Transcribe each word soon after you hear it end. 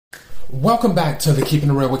Welcome back to the Keeping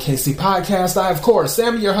It Real with KC podcast. I, of course,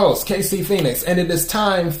 am your host, KC Phoenix, and it is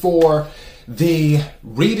time for the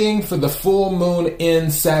reading for the full moon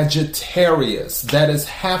in Sagittarius that is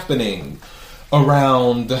happening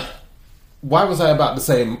around... Why was I about to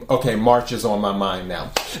say, okay, March is on my mind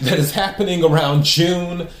now. That is happening around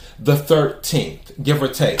June the 13th, give or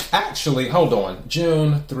take. Actually, hold on.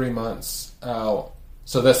 June, 3 months out.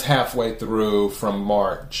 So that's halfway through from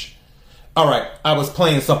March. All right, I was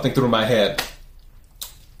playing something through my head.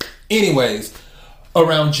 Anyways,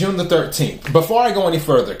 around June the 13th. Before I go any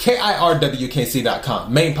further,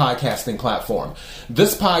 KIRWKC.com, main podcasting platform.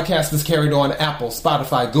 This podcast is carried on Apple,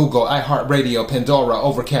 Spotify, Google, iHeartRadio, Pandora,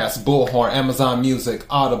 Overcast, Bullhorn, Amazon Music,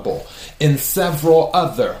 Audible, and several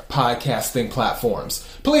other podcasting platforms.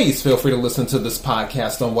 Please feel free to listen to this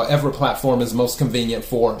podcast on whatever platform is most convenient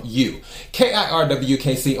for you.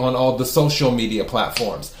 KIRWKC on all the social media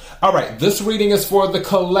platforms. All right, this reading is for the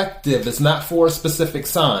collective. It's not for a specific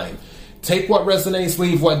sign. Take what resonates,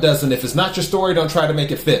 leave what doesn't. If it's not your story, don't try to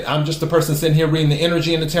make it fit. I'm just a person sitting here reading the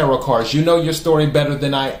energy and the tarot cards. You know your story better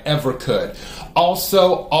than I ever could.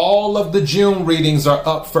 Also, all of the June readings are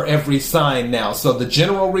up for every sign now. So the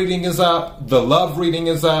general reading is up, the love reading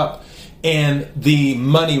is up, and the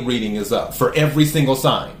money reading is up for every single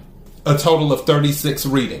sign. A total of 36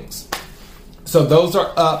 readings. So those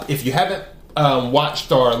are up. If you haven't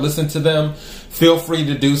watched or listened to them, feel free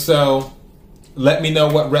to do so. Let me know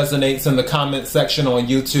what resonates in the comment section on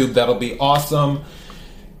YouTube. That'll be awesome.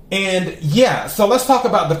 And yeah, so let's talk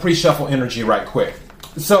about the pre-shuffle energy right quick.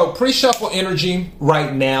 So pre-shuffle energy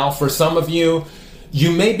right now, for some of you,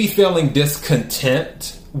 you may be feeling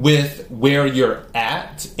discontent with where you're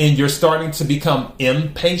at and you're starting to become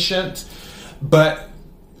impatient. But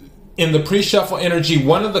in the pre-shuffle energy,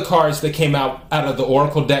 one of the cards that came out of the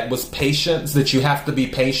Oracle deck was patience, that you have to be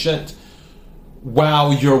patient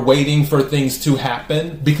while you're waiting for things to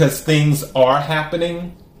happen, because things are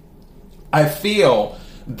happening. I feel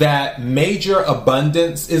that major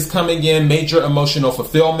abundance is coming in, major emotional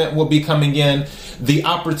fulfillment will be coming in. The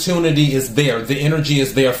opportunity is there. The energy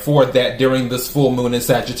is there for that during this full moon in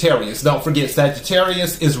Sagittarius. Don't forget,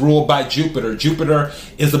 Sagittarius is ruled by Jupiter. Jupiter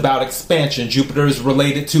is about expansion. Jupiter is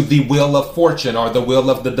related to the wheel of fortune, or the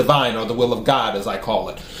will of the divine, or the will of God, as I call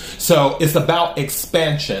it. So it's about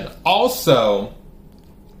expansion. Also,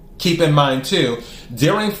 keep in mind too,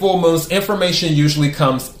 during full moons, information usually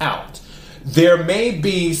comes out. There may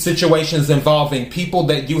be situations involving people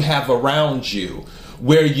that you have around you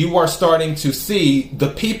where you are starting to see the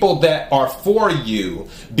people that are for you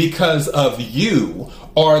because of you,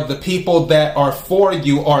 or the people that are for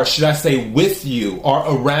you, or should I say with you, or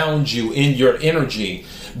around you in your energy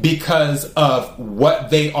because of what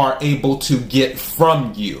they are able to get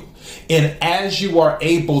from you. And as you are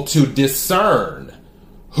able to discern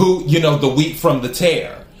who, the wheat from the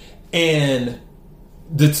tare, and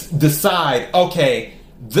decide, okay,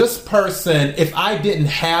 this person, if I didn't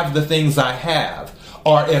have the things I have,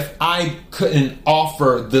 or if I couldn't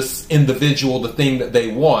offer this individual the thing that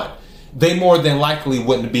they want, they more than likely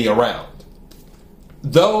wouldn't be around.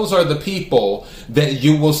 Those are the people that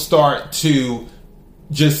you will start to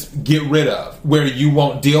just get rid of, where you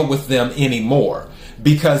won't deal with them anymore.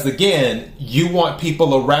 Because again, you want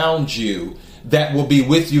people around you that will be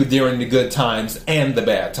with you during the good times and the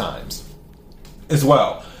bad times as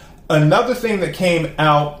well. Another thing that came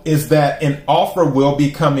out is that an offer will be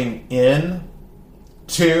coming in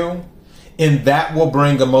too, and that will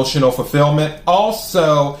bring emotional fulfillment.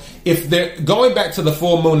 Also, if they're going back to the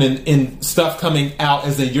full moon and stuff coming out,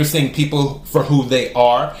 as in you're seeing people for who they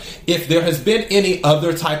are, if there has been any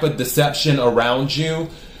other type of deception around you,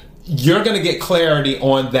 you're going to get clarity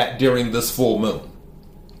on that during this full moon,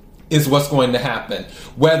 is what's going to happen.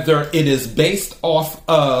 Whether it is based off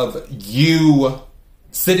of you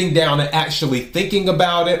sitting down and actually thinking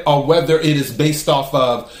about it, or whether it is based off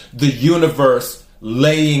of the universe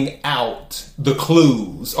laying out the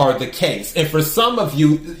clues or the case. And for some of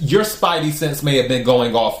you, your spidey sense may have been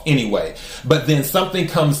going off anyway, but then something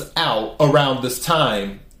comes out around this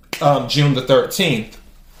time, June the 13th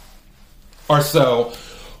or so,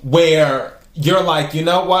 where you're like, you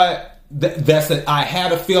know what? That's it. I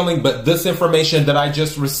had a feeling, but this information that I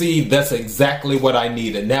just received, that's exactly what I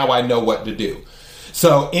needed. Now I know what to do.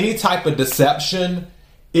 So any type of deception,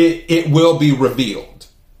 it will be revealed,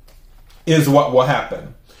 is what will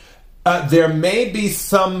happen. There may be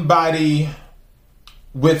somebody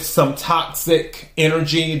with some toxic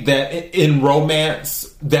energy that in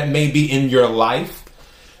romance that may be in your life.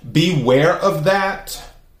 Beware of that.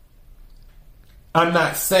 I'm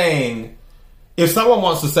not saying if someone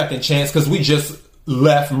wants a second chance, because we just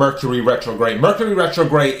left Mercury retrograde. Mercury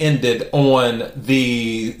retrograde ended on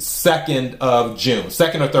the 2nd of June,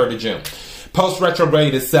 2nd or 3rd of June. Post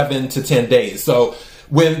retrograde is 7 to 10 days. So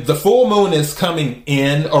when the full moon is coming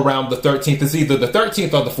in around the 13th, it's either the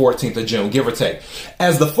 13th or the 14th of June, give or take.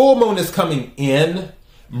 As the full moon is coming in,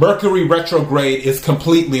 Mercury retrograde is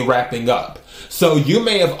completely wrapping up. So you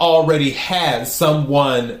may have already had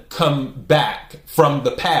someone come back from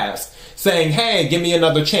the past saying, hey, give me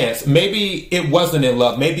another chance. Maybe it wasn't in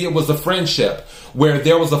love. Maybe it was a friendship where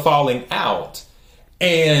there was a falling out.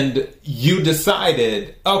 And you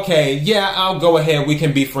decided, okay, yeah, I'll go ahead. We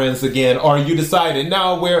can be friends again. Or you decided,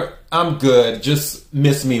 no, I'm good. Just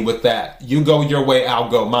miss me with that. You go your way, I'll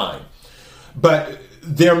go mine. But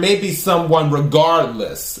there may be someone,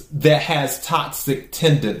 regardless, that has toxic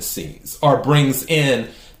tendencies or brings in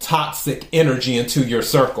toxic energy into your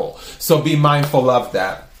circle. So be mindful of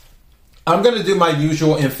that. I'm going to do my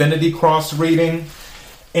usual Infinity Cross reading,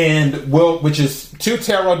 which is 2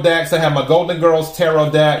 tarot decks. I have my Golden Girls tarot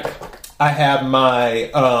deck. I have my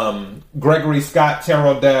Gregory Scott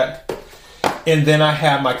tarot deck. And then I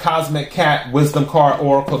have my Cosmic Cat Wisdom Card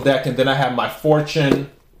Oracle deck. And then I have my Fortune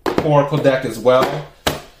Oracle deck as well.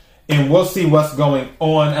 And we'll see what's going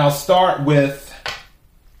on. I'll start with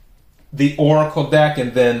the Oracle deck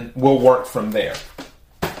and then we'll work from there.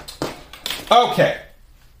 Okay.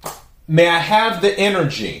 May I have the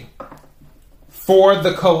energy for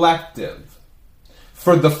the collective,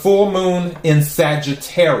 for the full moon in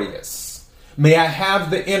Sagittarius? May I have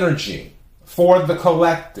the energy for the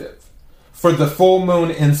collective, for the full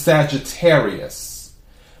moon in Sagittarius?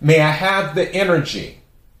 May I have the energy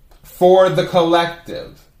for the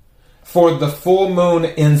collective, for the full moon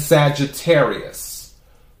in Sagittarius?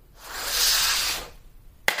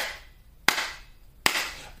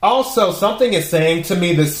 Also, something is saying to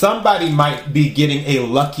me that somebody might be getting a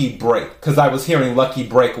lucky break, because I was hearing lucky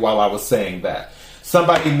break while I was saying that.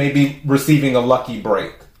 Somebody may be receiving a lucky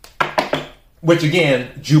break, which again,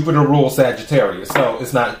 Jupiter rules Sagittarius, so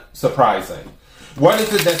it's not surprising. What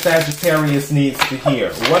is it that Sagittarius needs to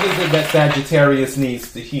hear? What is it that Sagittarius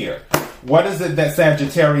needs to hear? What is it that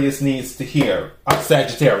Sagittarius needs to hear?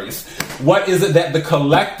 Sagittarius. What is it that the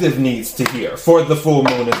collective needs to hear for the full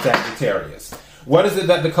moon in Sagittarius? What is it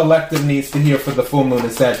that the collective needs to hear for the full moon in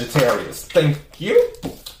Sagittarius? Thank you.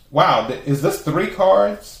 Wow, is this 3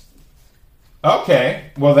 cards? Okay,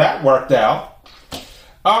 well that worked out.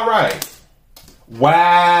 All right.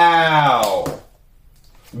 Wow.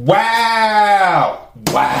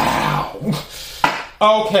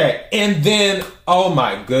 Okay, and then, oh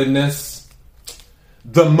my goodness,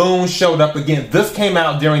 the moon showed up again. This came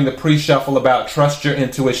out during the pre-shuffle about trust your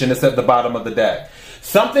intuition. It's at the bottom of the deck.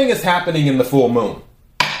 Something is happening in the full moon.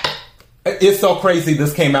 It's so crazy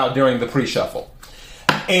this came out during the pre-shuffle.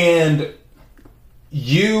 And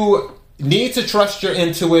you need to trust your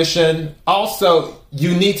intuition. Also,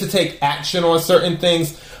 you need to take action on certain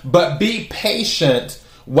things, but be patient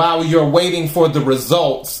while you're waiting for the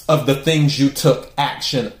results of the things you took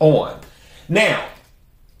action on. Now,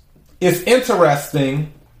 it's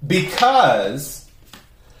interesting because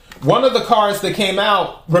one of the cards that came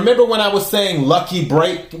out, remember when I was saying lucky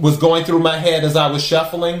break was going through my head as I was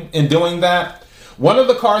shuffling and doing that? One of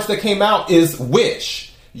the cards that came out is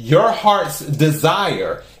wish. Your heart's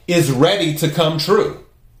desire is ready to come true.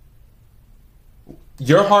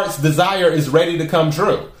 Your heart's desire is ready to come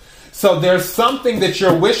true. So there's something that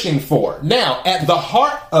you're wishing for. Now, at the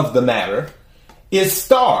heart of the matter is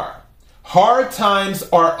star. Hard times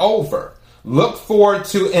are over. Look forward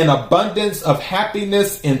to an abundance of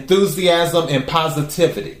happiness, enthusiasm, and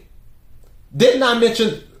positivity. Didn't I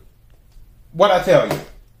mention what I tell you?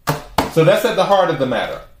 So that's at the heart of the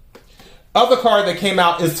matter. Other card that came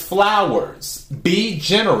out is flowers. Be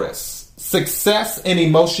generous. Success and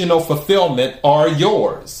emotional fulfillment are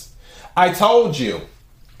yours. I told you,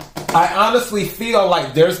 I honestly feel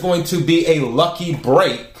like there's going to be a lucky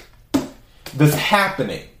break that's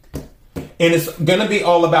happening. And it's going to be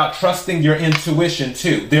all about trusting your intuition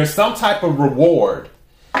too. There's some type of reward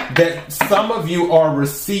that some of you are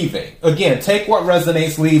receiving. Again, take what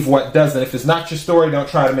resonates, leave what doesn't. If it's not your story, don't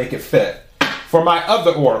try to make it fit. For my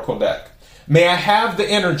other oracle deck, may I have the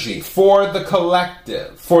energy for the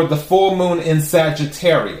collective, for the full moon in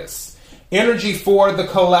Sagittarius. Energy for the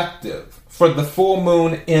collective, for the full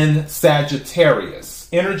moon in Sagittarius.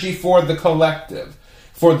 Energy for the collective,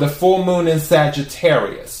 for the full moon in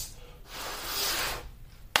Sagittarius.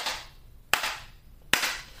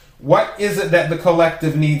 What is it that the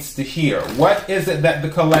collective needs to hear? What is it that the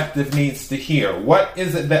collective needs to hear? What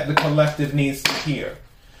is it that the collective needs to hear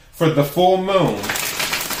for the full moon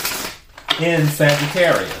in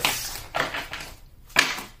Sagittarius?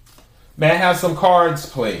 May I have some cards,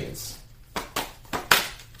 please?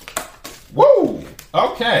 Woo!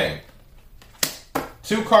 Okay.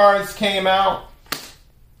 2 cards came out.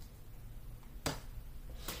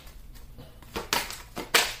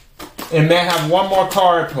 And may I have one more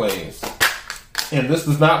card, please? And this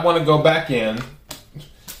does not want to go back in.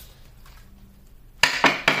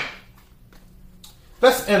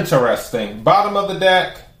 That's interesting. Bottom of the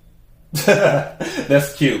deck.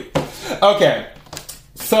 That's cute. Okay.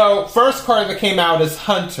 So, first card that came out is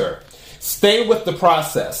Hunter. Stay with the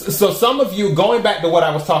process. So some of you, going back to what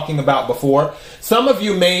I was talking about before, some of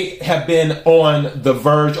you may have been on the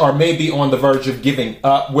verge or maybe on the verge of giving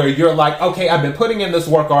up, where you're like, okay, I've been putting in this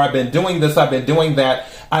work, or I've been doing this, I've been doing that.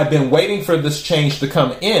 I've been waiting for this change to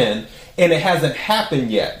come in, and it hasn't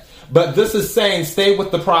happened yet. But this is saying stay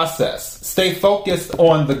with the process. Stay focused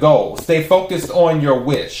on the goal. Stay focused on your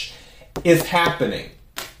wish. It's happening.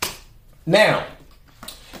 Now,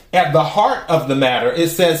 at the heart of the matter, it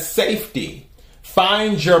says safety.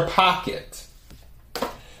 Find your pocket.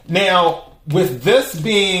 Now, with this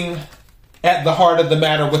being at the heart of the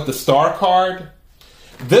matter with the star card,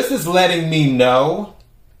 this is letting me know,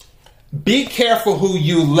 be careful who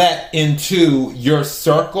you let into your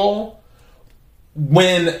circle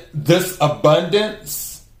when this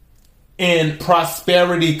abundance and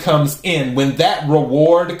prosperity comes in. When that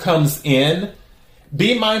reward comes in,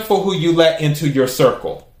 be mindful who you let into your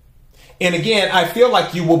circle. And again, I feel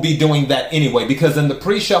like you will be doing that anyway, because in the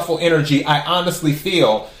pre-shuffle energy, I honestly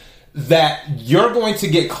feel that you're going to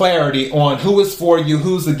get clarity on who is for you,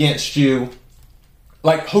 who's against you,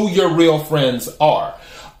 like who your real friends are.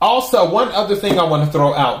 Also, one other thing I want to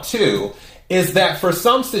throw out too is that for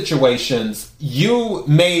some situations, you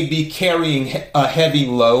may be carrying a heavy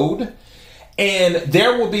load, and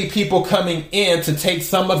there will be people coming in to take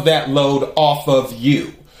some of that load off of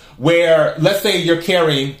you. Where, let's say you're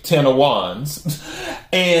carrying 10 of wands,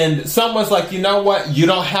 and someone's like, you know what? You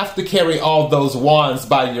don't have to carry all those wands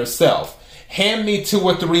by yourself. Hand me 2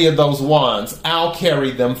 or 3 of those wands. I'll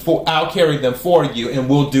carry them for you, and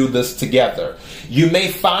we'll do this together. You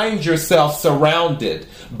may find yourself surrounded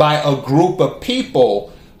by a group of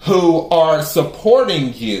people who are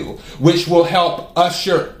supporting you, which will help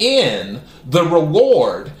usher in the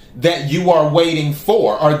reward that you are waiting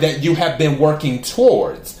for, or that you have been working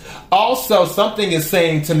towards. Also, something is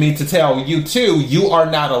saying to me to tell you too, you are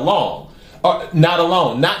not alone.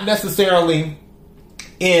 Not necessarily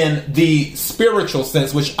in the spiritual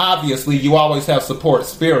sense, which obviously you always have support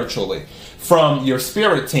spiritually from your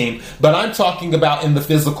spirit team, but I'm talking about in the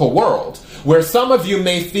physical world, where some of you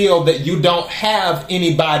may feel that you don't have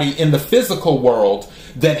anybody in the physical world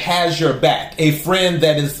that has your back, a friend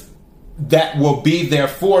that will be there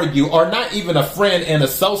for you, or not even a friend, an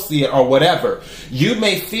associate, or whatever. You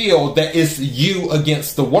may feel that it's you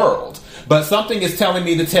against the world, but something is telling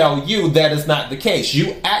me to tell you that is not the case.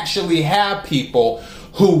 You actually have people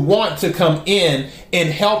who want to come in and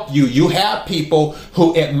help you. You have people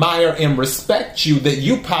who admire and respect you that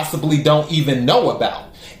you possibly don't even know about.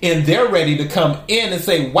 And they're ready to come in and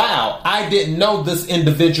say, wow, I didn't know this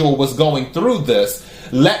individual was going through this.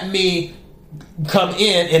 Let me come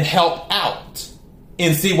in and help out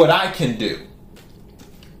and see what I can do.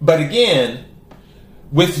 But again,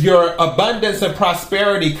 with your abundance and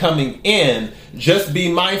prosperity coming in, just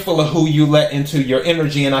be mindful of who you let into your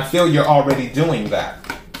energy, and I feel you're already doing that.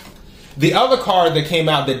 The other card that came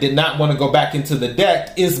out that did not want to go back into the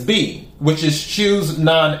deck is B, which is choose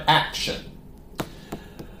non-action.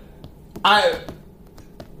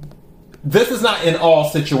 This is not in all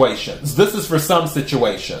situations. This is for some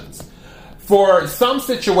situations. For some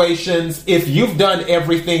situations, if you've done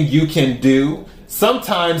everything you can do,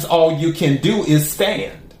 sometimes all you can do is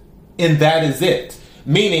stand. And that is it.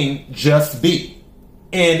 Meaning, just be.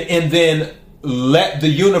 And then let the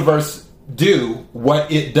universe do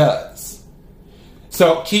what it does.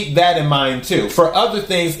 So keep that in mind too. For other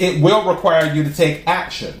things, it will require you to take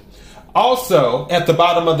action. Also, at the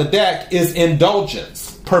bottom of the deck is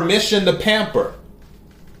indulgence, permission to pamper.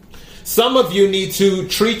 Some of you need to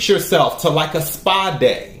treat yourself to like a spa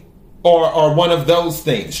day or one of those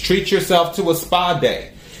things. Treat yourself to a spa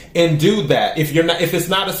day and do that. If it's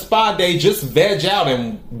not a spa day, just veg out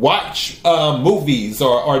and watch movies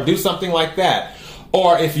or do something like that.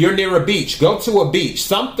 Or if you're near a beach, go to a beach.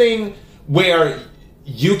 Something where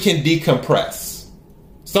you can decompress.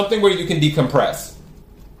 Something where you can decompress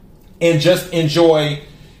and just enjoy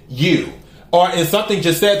you. Or as something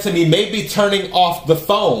just said to me, maybe turning off the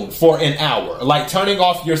phone for an hour. Like turning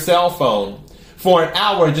off your cell phone for an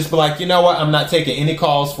hour and just be like, you know what? I'm not taking any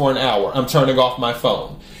calls for an hour. I'm turning off my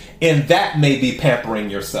phone. And that may be pampering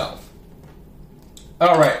yourself.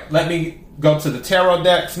 All right, let me go to the tarot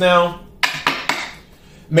decks now.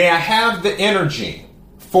 May I have the energy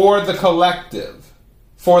for the collective,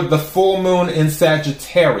 for the full moon in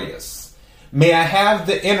Sagittarius. May I have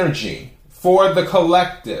the energy for the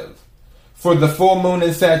collective, for the full moon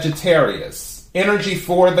in Sagittarius. Energy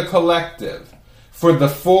for the collective, for the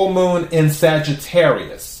full moon in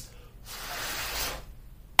Sagittarius.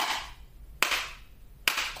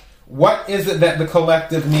 What is it that the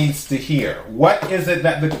collective needs to hear? What is it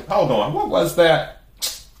that the... Hold on, what was that?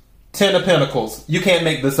 10 of Pentacles. You can't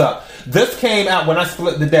make this up. This came out when I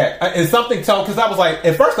split the deck. And something told, because I was like,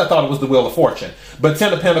 at first I thought it was the Wheel of Fortune, but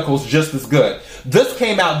 10 of Pentacles just as good. This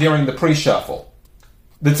came out during the pre-shuffle.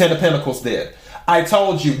 The 10 of Pentacles did. I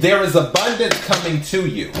told you, there is abundance coming to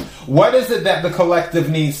you. What is it that the collective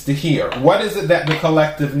needs to hear? What is it that the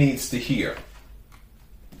collective needs to hear?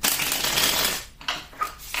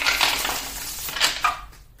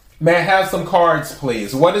 May I have some cards,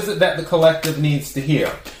 please? What is it that the collective needs to hear?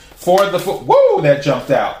 For the... Woo! That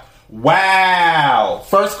jumped out. Wow!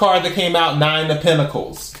 First card that came out, 9 of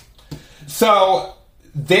Pentacles. So,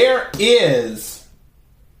 there is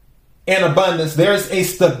an abundance. There's a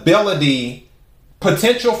stability,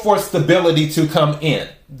 potential for stability to come in.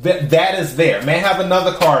 That is there. May I have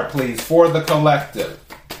another card, please, for the collective?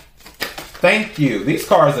 Thank you. These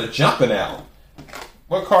cards are jumping out.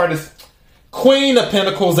 What card is... Queen of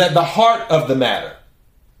Pentacles at the heart of the matter.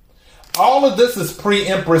 All of this is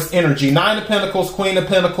pre-Empress energy. 9 of Pentacles, Queen of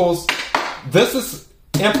Pentacles. This is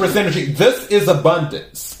Empress energy. This is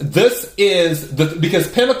abundance. This is...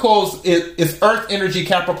 because Pentacles is Earth energy,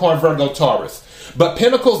 Capricorn, Virgo, Taurus. But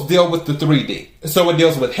Pentacles deal with the 3D. So it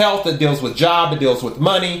deals with health, it deals with job, it deals with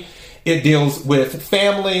money, it deals with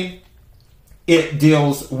family, it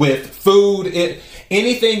deals with food,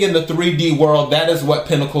 anything in the 3D world, that is what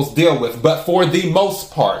Pentacles deal with. But for the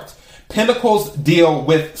most part, Pentacles deal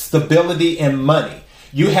with stability and money.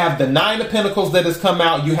 You have the 9 of Pentacles that has come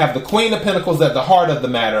out. You have the Queen of Pentacles at the heart of the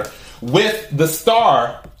matter, with the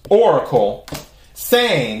Star Oracle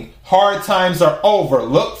saying hard times are over.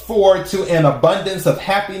 Look forward to an abundance of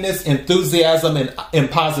happiness, enthusiasm, and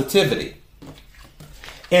positivity.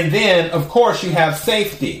 And then, of course, you have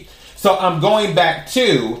safety. So I'm going back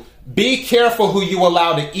to... be careful who you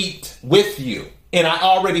allow to eat with you. And I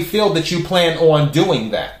already feel that you plan on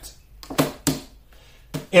doing that.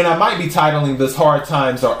 And I might be titling this Hard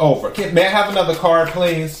Times Are Over. May I have another card,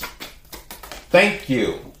 please? Thank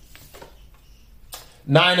you.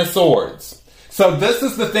 9 of Swords. So this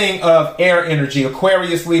is the thing of air energy,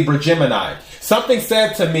 Aquarius, Libra, Gemini. Something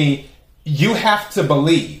said to me, you have to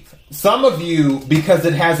believe. Some of you, because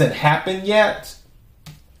it hasn't happened yet,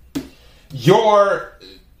 you're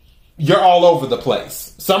all over the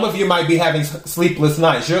place. Some of you might be having sleepless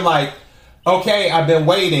nights. You're like, okay, I've been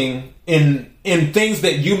waiting, in things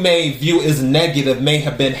that you may view as negative may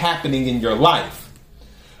have been happening in your life.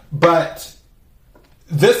 But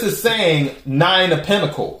this is saying 9 of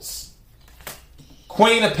Pentacles.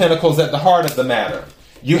 Queen of Pentacles at the heart of the matter.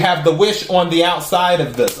 You have the wish on the outside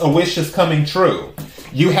of this. A wish is coming true.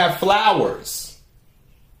 You have flowers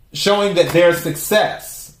showing that there's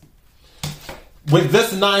success. With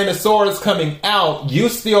this 9 of Swords coming out, you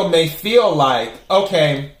still may feel like,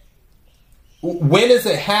 okay, when is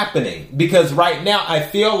it happening? Because right now I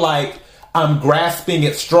feel like I'm grasping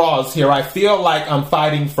at straws here. I feel like I'm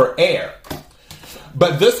fighting for air.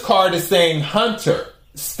 But this card is saying, Hunter,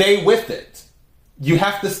 stay with it. You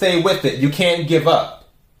have to stay with it. You can't give up.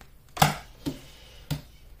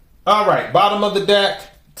 All right, bottom of the deck,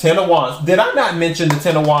 10 of Wands. Did I not mention the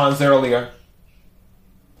 10 of Wands earlier?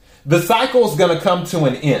 The cycle is going to come to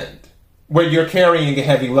an end where you're carrying a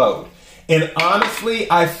heavy load. And honestly,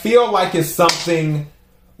 I feel like it's something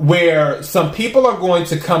where some people are going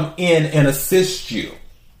to come in and assist you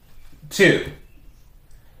too.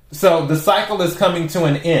 So the cycle is coming to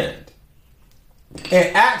an end.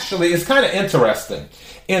 And actually, it's kind of interesting.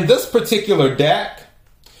 In this particular deck,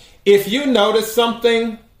 if you notice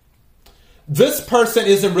something, this person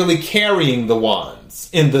isn't really carrying the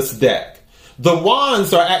wands in this deck. The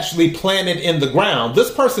wands are actually planted in the ground.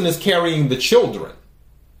 This person is carrying the children,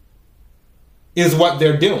 is what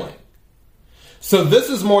they're doing. So this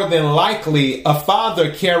is more than likely a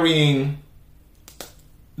father carrying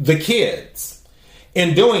the kids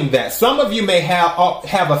in doing that. Some of you may have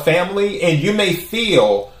a family and you may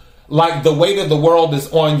feel like the weight of the world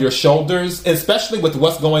is on your shoulders, especially with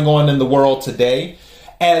what's going on in the world today,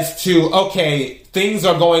 as to, okay, things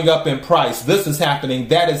are going up in price. This is happening.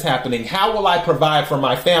 That is happening. How will I provide for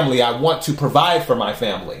my family? I want to provide for my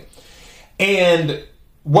family. And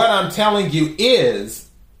what I'm telling you is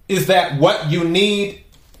that what you need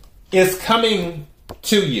is coming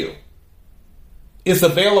to you. It's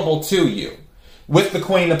available to you with the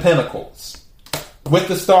Queen of Pentacles, with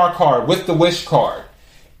the Star card, with the Wish card.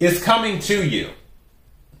 It's coming to you.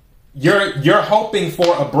 You're hoping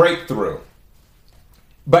for a breakthrough,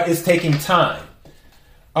 but it's taking time.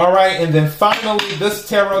 All right, and then finally, this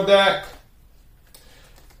tarot deck.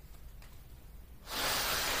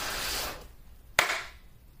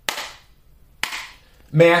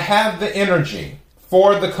 May I have the energy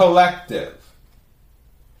for the collective,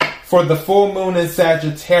 for the full moon in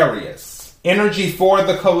Sagittarius. Energy for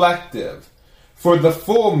the collective, for the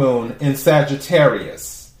full moon in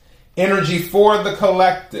Sagittarius. Energy for the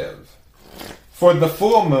collective, for the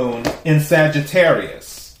full moon in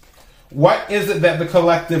Sagittarius. What is it that the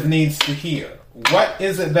collective needs to hear? What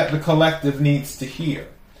is it that the collective needs to hear?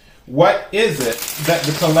 What is it that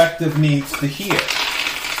the collective needs to hear?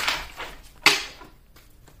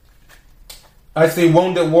 I see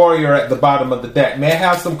Wounded Warrior at the bottom of the deck. May I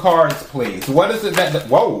have some cards, please? What is it that...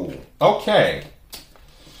 Whoa. Okay.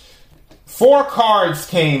 4 cards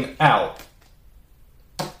came out.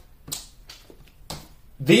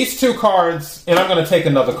 These 2 cards... And I'm going to take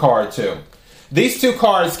another card, too. These 2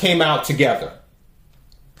 cards came out together.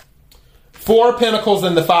 4 of Pentacles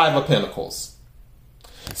and the 5 of Pentacles.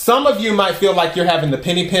 Some of you might feel like you're having the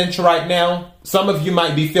penny pinch right now. Some of you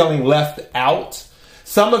might be feeling left out.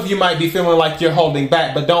 Some of you might be feeling like you're holding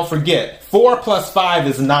back, but don't forget, 4 plus 5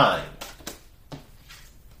 is 9.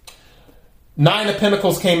 9 of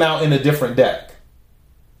Pentacles came out in a different deck.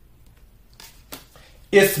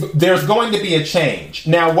 There's going to be a change.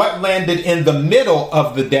 Now, what landed in the middle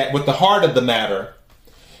of the deck with the heart of the matter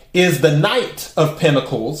is the Knight of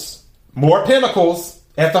Pentacles, more Pentacles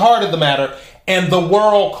at the heart of the matter, and the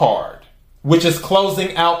World card, which is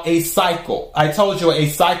closing out a cycle. I told you a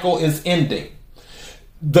cycle is ending.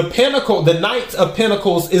 The Knight of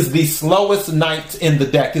Pentacles is the slowest knight in the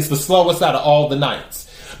deck. It's the slowest out of all the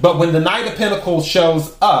knights. But when the Knight of Pentacles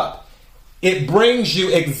shows up, it brings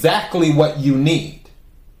you exactly what you need.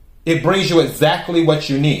 It brings you exactly what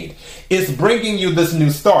you need. It's bringing you this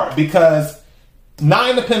new start because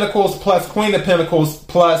 9 of Pentacles plus Queen of Pentacles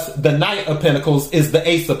plus the Knight of Pentacles is the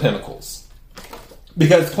Ace of Pentacles.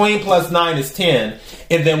 Because Queen plus 9 is 10,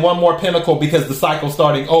 and then one more Pentacle because the cycle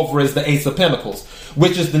starting over is the Ace of Pentacles,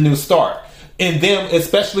 which is the new start. And then,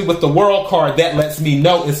 especially with the World card, that lets me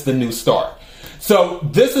know it's the new start. So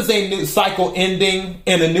this is a new cycle ending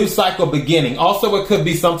and a new cycle beginning. Also, it could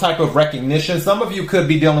be some type of recognition. Some of you could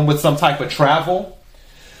be dealing with some type of travel.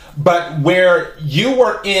 But where you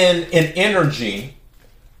were in an energy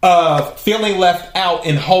of feeling left out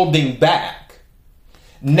and holding back,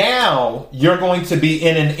 now you're going to be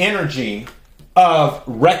in an energy of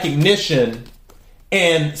recognition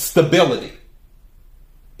and stability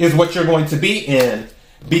is what you're going to be in,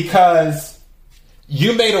 because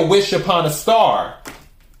you made a wish upon a star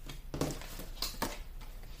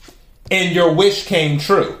and your wish came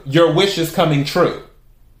true. Your wish is coming true.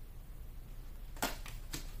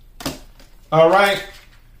 All right.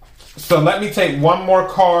 So let me take one more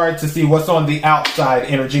card to see what's on the outside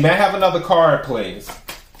energy. May I have another card, please?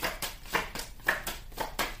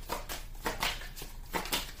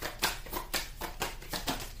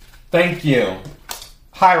 Thank you.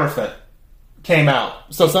 Hierophant came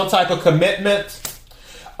out. So some type of commitment.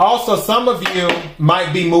 Also, some of you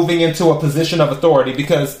might be moving into a position of authority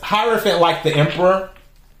because Hierophant, like the Emperor,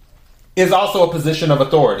 is also a position of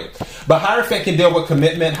authority. But Hierophant can deal with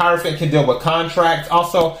commitment. Hierophant can deal with contracts.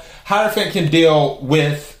 Also, Hierophant can deal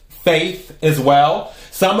with faith as well.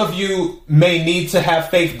 Some of you may need to have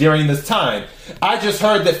faith during this time. I just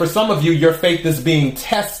heard that for some of you, your faith is being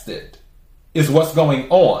tested, is what's going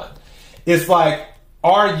on. It's like,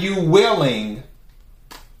 are you willing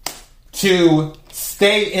to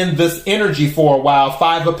stay in this energy for a while?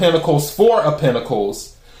 5 of Pentacles, 4 of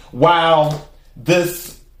Pentacles, while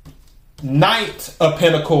this Knight of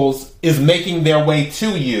Pentacles is making their way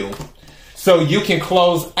to you so you can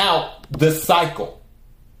close out this cycle.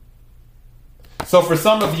 So for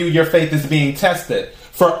some of you, your faith is being tested.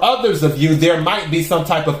 For others of you, there might be some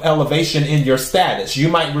type of elevation in your status. You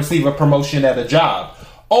might receive a promotion at a job.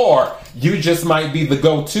 Or you just might be the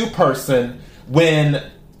go-to person when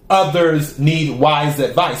others need wise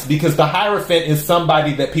advice. Because the Hierophant is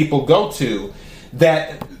somebody that people go to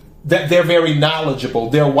that they're very knowledgeable,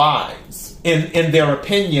 they're wise, and their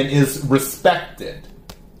opinion is respected.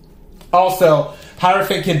 Also,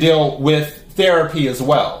 Hierophant can deal with therapy as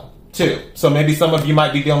well, too. So maybe some of you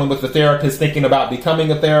might be dealing with a therapist, thinking about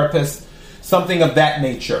becoming a therapist, something of that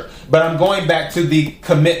nature. But I'm going back to the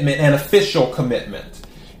commitment and official commitment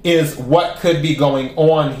is what could be going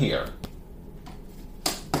on here.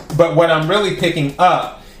 But what I'm really picking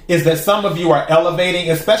up is that some of you are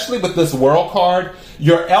elevating, especially with this World card,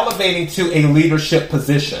 you're elevating to a leadership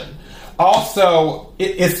position. Also,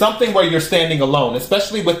 it's something where you're standing alone,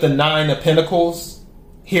 especially with the 9 of Pentacles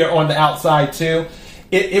here on the outside too.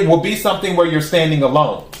 It will be something where you're standing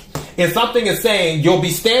alone. And something is saying you'll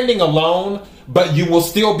be standing alone, but you will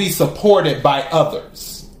still be supported by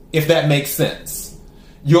others, if that makes sense.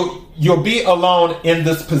 You'll be alone in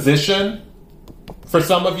this position for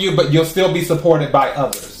some of you, but you'll still be supported by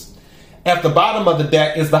others. At the bottom of the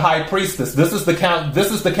deck is the High Priestess. This is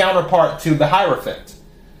the counterpart to the Hierophant.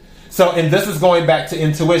 So, and this is going back to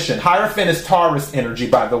intuition. Hierophant is Taurus energy,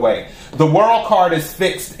 by the way. The World card is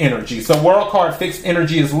fixed energy. So World card fixed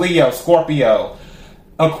energy is Leo, Scorpio,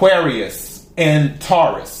 Aquarius, and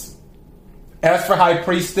Taurus. As for High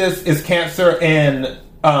Priestess is Cancer and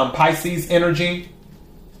Pisces energy.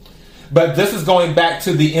 But this is going back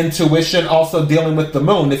to the intuition, also dealing with the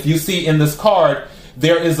moon. If you see in this card,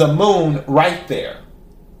 there is a moon right there.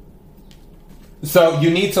 So you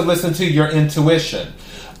need to listen to your intuition.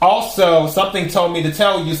 Also, something told me to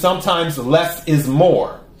tell you sometimes less is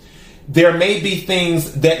more. There may be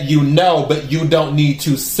things that you know, but you don't need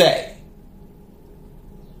to say.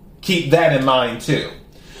 Keep that in mind too.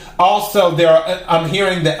 Also, I'm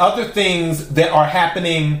hearing that other things that are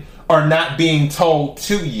happening are not being told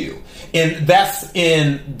to you. And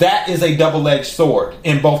that is a double-edged sword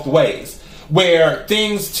in both ways. Where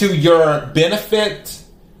things to your benefit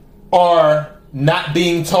are not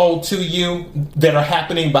being told to you that are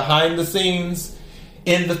happening behind the scenes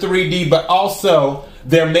in the 3D, but also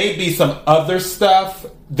there may be some other stuff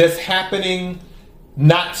that's happening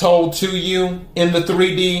not told to you in the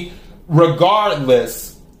 3D.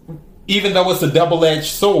 Regardless, even though it's a double-edged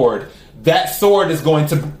sword, that sword is going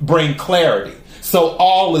to bring clarity. So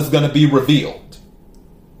all is going to be revealed.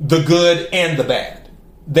 The good and the bad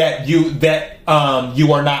that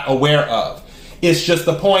you are not aware of. It's just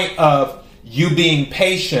the point of you being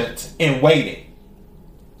patient and waiting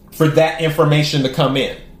for that information to come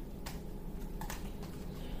in.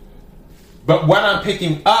 But what I'm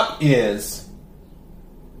picking up is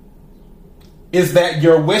that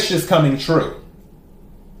your wish is coming true.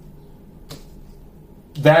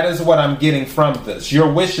 That is what I'm getting from this.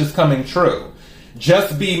 Your wish is coming true.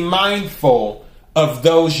 Just be mindful of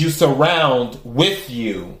those you surround with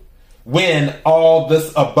you when all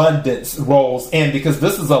this abundance rolls in, because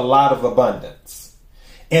this is a lot of abundance.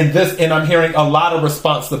 And I'm hearing a lot of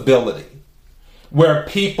responsibility where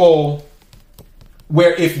if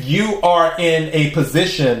you are in a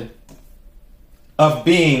position of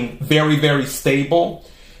being very, very stable,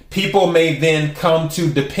 people may then come to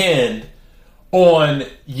depend on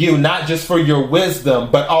you, not just for your wisdom,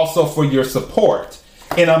 but also for your support.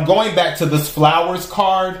 And I'm going back to this Flowers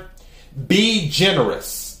card. Be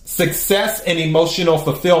generous. Success and emotional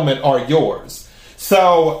fulfillment are yours.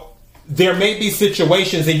 So there may be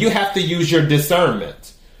situations, and you have to use your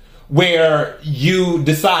discernment, where you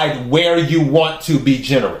decide where you want to be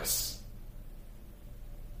generous.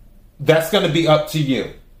 That's going to be up to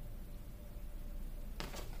you.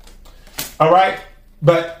 All right?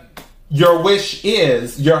 But your wish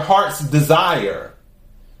is, your heart's desire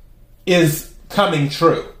is coming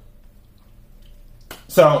true.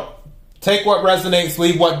 So take what resonates,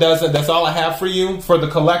 leave what doesn't. That's all I have for you for the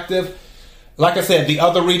collective. Like I said, the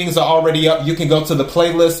other readings are already up. You can go to the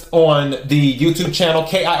playlist on the YouTube channel,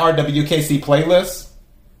 KIRWKC playlist,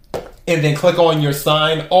 and then click on your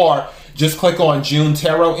sign, or just click on June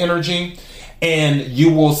Tarot Energy, and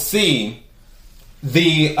you will see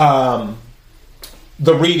the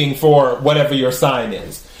reading for whatever your sign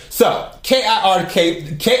is. So,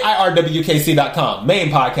 KIRWKC.com, main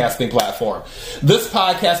podcasting platform. This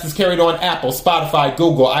podcast is carried on Apple, Spotify,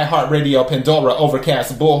 Google, iHeartRadio, Pandora,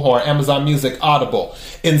 Overcast, Bullhorn, Amazon Music, Audible,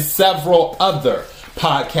 and several other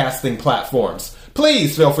podcasting platforms.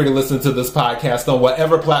 Please feel free to listen to this podcast on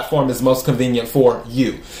whatever platform is most convenient for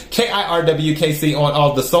you. KIRWKC on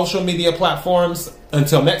all the social media platforms.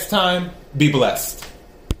 Until next time, be blessed.